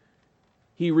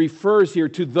 He refers here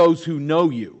to those who know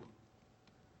you,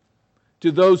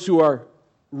 to those who are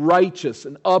righteous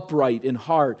and upright in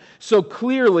heart. So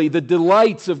clearly, the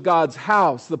delights of God's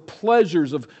house, the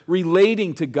pleasures of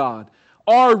relating to God,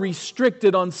 are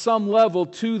restricted on some level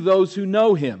to those who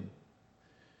know Him.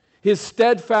 His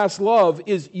steadfast love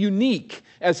is unique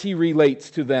as He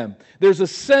relates to them. There's a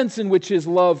sense in which His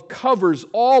love covers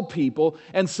all people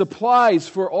and supplies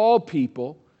for all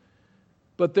people,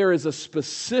 but there is a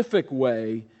specific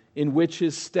way in which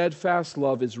His steadfast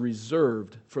love is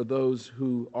reserved for those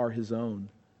who are His own.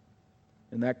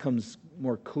 And that comes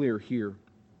more clear here.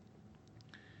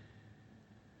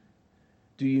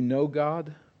 Do you know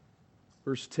God?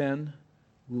 Verse 10,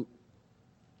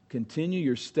 "Continue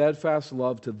your steadfast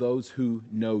love to those who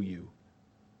know you."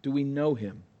 Do we know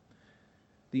Him?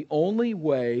 The only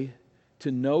way to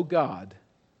know God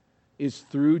is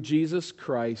through Jesus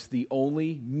Christ, the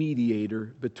only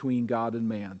mediator between God and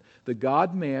man. The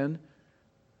God-man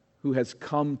who has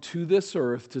come to this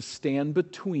earth to stand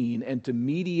between and to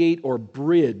mediate or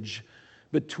bridge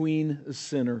between the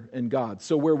sinner and God.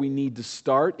 So where we need to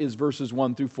start is verses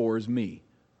 1 through 4 is me.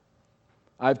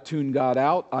 I've tuned God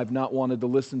out. I've not wanted to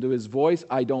listen to His voice.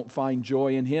 I don't find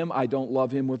joy in Him. I don't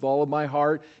love Him with all of my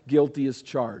heart. Guilty as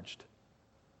charged.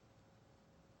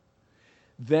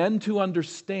 Then to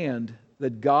understand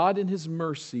that God in His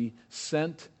mercy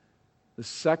sent the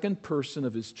second person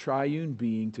of His triune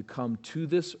being to come to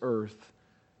this earth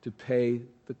to pay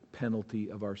the penalty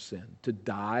of our sin, to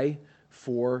die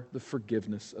for the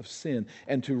forgiveness of sin,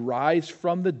 and to rise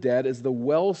from the dead as the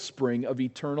wellspring of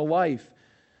eternal life,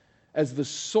 as the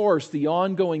source, the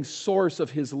ongoing source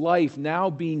of His life, now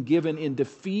being given in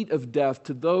defeat of death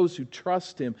to those who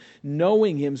trust Him.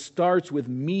 Knowing Him starts with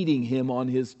meeting Him on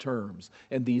His terms,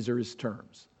 and these are His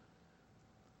terms.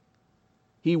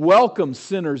 He welcomes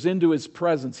sinners into His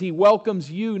presence. He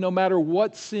welcomes you no matter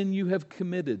what sin you have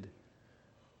committed.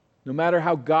 No matter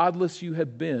how godless you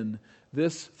have been,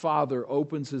 this Father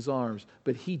opens His arms,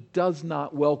 but He does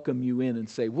not welcome you in and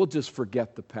say, "We'll just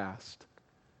forget the past."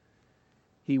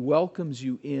 He welcomes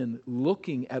you in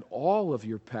looking at all of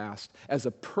your past as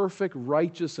a perfect,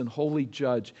 righteous, and holy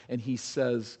judge. And He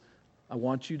says, "I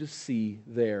want you to see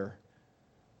there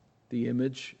the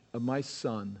image of my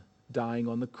Son dying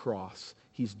on the cross.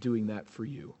 He's doing that for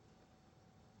you.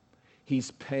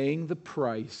 He's paying the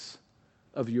price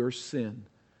of your sin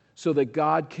so that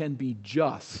God can be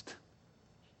just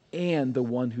and the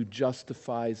one who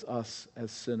justifies us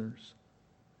as sinners."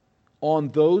 On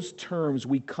those terms,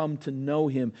 we come to know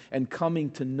Him, and coming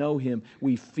to know Him,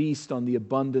 we feast on the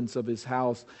abundance of His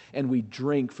house, and we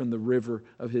drink from the river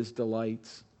of His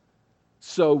delights.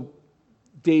 So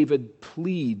David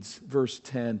pleads, verse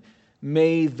 10,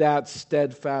 may that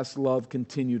steadfast love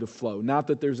continue to flow. Not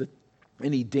that there's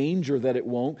any danger that it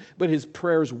won't, but his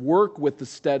prayers work with the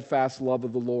steadfast love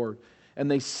of the Lord, and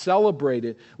they celebrate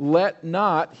it. Let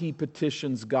not, he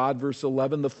petitions God, verse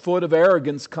 11, the foot of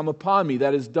arrogance come upon me.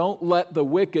 That is, don't let the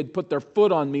wicked put their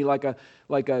foot on me like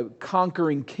a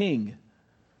conquering king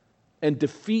and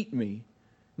defeat me,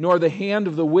 nor the hand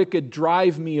of the wicked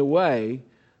drive me away.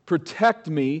 Protect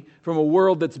me from a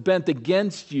world that's bent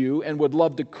against you and would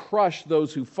love to crush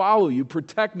those who follow you.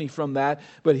 Protect me from that.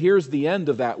 But here's the end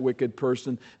of that wicked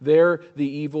person. There the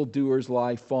evildoers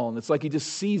lie fallen. It's like he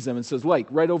just sees them and says, like,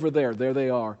 right over there, there they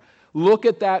are. Look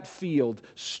at that field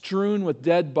strewn with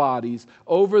dead bodies.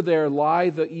 Over there lie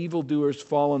the evildoers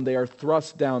fallen. They are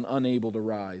thrust down, unable to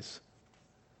rise.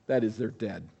 That is, they're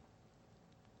dead.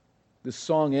 This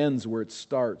song ends where it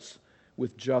starts,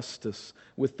 with justice,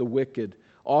 with the wicked.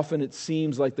 Often it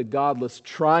seems like the godless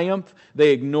triumph. They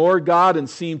ignore God and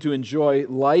seem to enjoy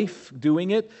life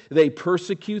doing it. They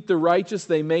persecute the righteous.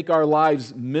 They make our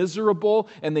lives miserable,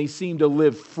 and they seem to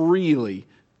live freely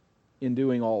in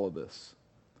doing all of this.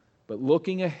 But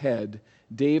looking ahead,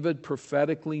 David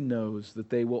prophetically knows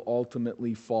that they will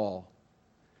ultimately fall.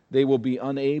 They will be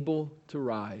unable to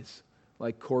rise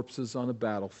like corpses on a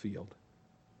battlefield.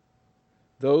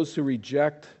 Those who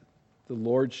reject the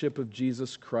lordship of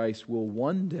Jesus Christ will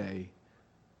one day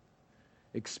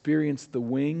experience the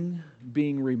wing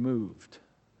being removed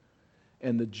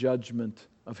and the judgment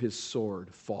of his sword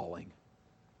falling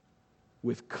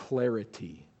with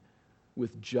clarity,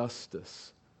 with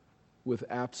justice, with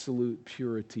absolute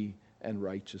purity and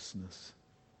righteousness.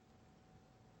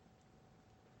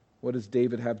 What does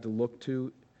David have to look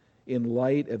to? In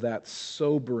light of that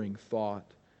sobering thought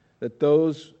that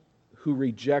those who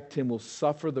reject him will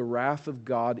suffer the wrath of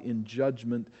God in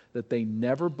judgment that they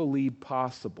never believed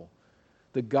possible.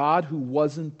 The God who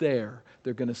wasn't there,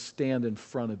 they're going to stand in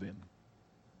front of him.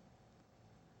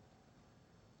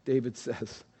 David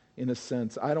says, in a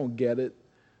sense, I don't get it.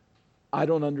 I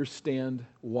don't understand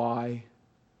why.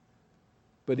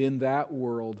 But in that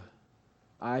world,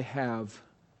 I have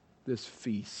this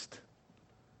feast,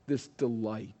 this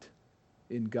delight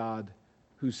in God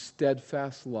whose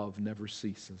steadfast love never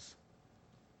ceases.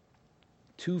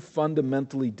 Two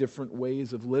fundamentally different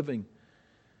ways of living.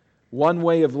 One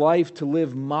way of life to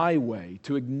live my way,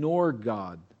 to ignore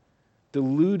God,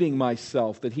 deluding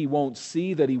myself that He won't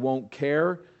see, that He won't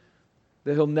care,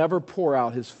 that He'll never pour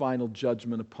out His final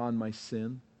judgment upon my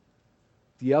sin.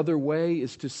 The other way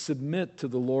is to submit to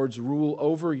the Lord's rule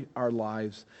over our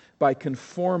lives by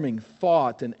conforming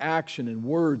thought and action and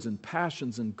words and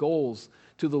passions and goals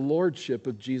to the lordship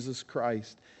of Jesus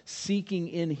Christ, seeking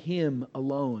in Him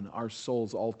alone our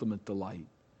soul's ultimate delight.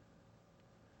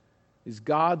 Is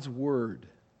God's Word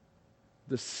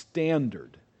the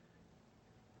standard?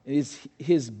 Is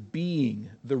His being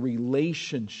the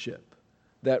relationship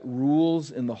that rules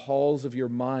in the halls of your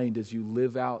mind as you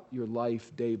live out your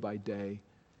life day by day?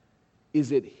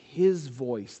 Is it His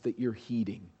voice that you're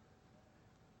heeding?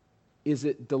 Is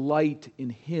it delight in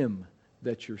Him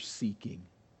that you're seeking?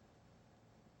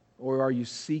 Or are you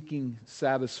seeking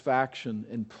satisfaction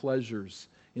and pleasures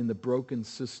in the broken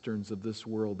cisterns of this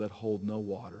world that hold no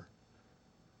water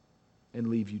and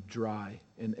leave you dry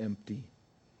and empty?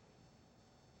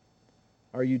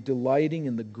 Are you delighting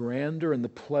in the grandeur and the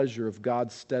pleasure of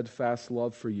God's steadfast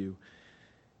love for you?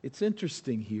 It's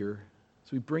interesting here,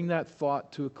 as we bring that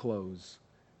thought to a close,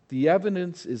 the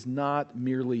evidence is not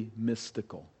merely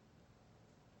mystical.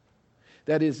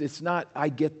 That is, it's not, I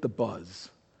get the buzz.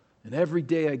 And every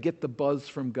day I get the buzz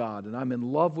from God, and I'm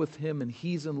in love with Him, and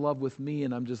He's in love with me,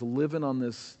 and I'm just living on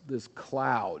this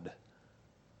cloud.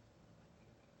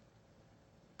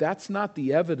 That's not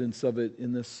the evidence of it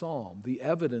in this psalm. The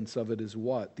evidence of it is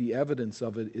what? The evidence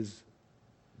of it is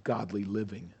godly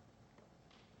living.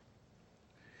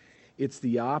 It's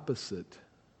the opposite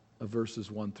of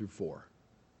verses 1 through 4.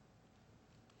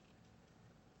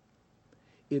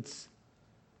 It's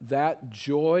that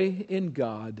joy in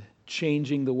God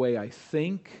changing the way I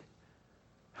think,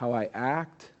 how I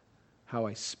act, how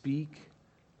I speak,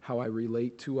 how I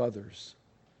relate to others,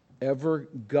 ever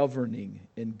governing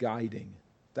and guiding.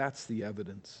 That's the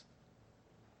evidence.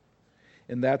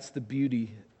 And that's the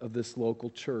beauty of this local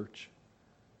church.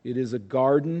 It is a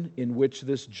garden in which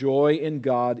this joy in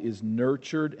God is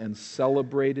nurtured and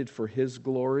celebrated for His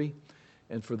glory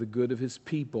and for the good of His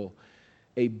people.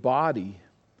 A body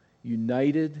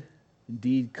united,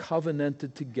 indeed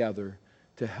covenanted together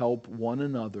to help one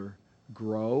another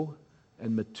grow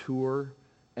and mature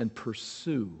and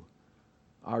pursue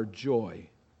our joy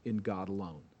in God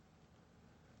alone.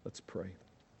 Let's pray.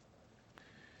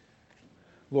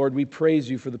 Lord, we praise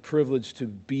You for the privilege to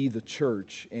be the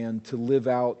church and to live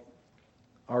out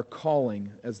our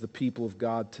calling as the people of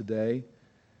God today.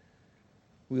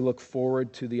 We look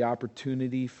forward to the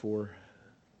opportunity for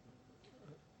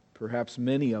perhaps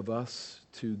many of us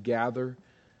to gather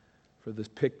for this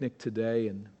picnic today,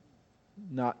 and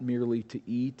not merely to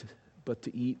eat, but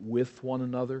to eat with one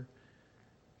another,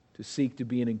 to seek to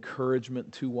be an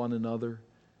encouragement to one another,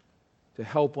 to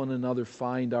help one another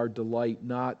find our delight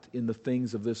not in the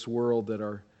things of this world that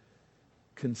are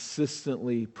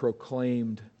consistently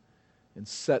proclaimed and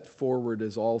set forward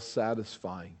as all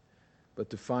satisfying, but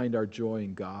to find our joy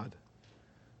in God.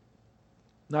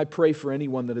 And I pray for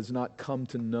anyone that has not come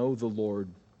to know the Lord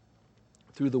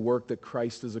through the work that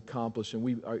Christ has accomplished, and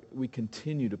we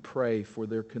continue to pray for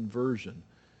their conversion.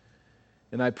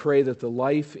 And I pray that the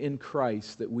life in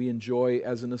Christ that we enjoy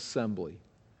as an assembly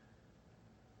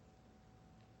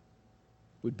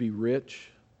would be rich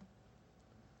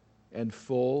and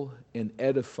full and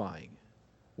edifying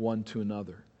one to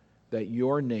another, that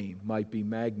your name might be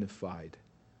magnified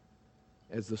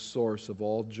as the source of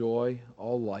all joy,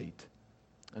 all light,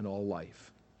 and all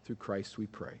life. Through Christ we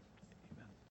pray.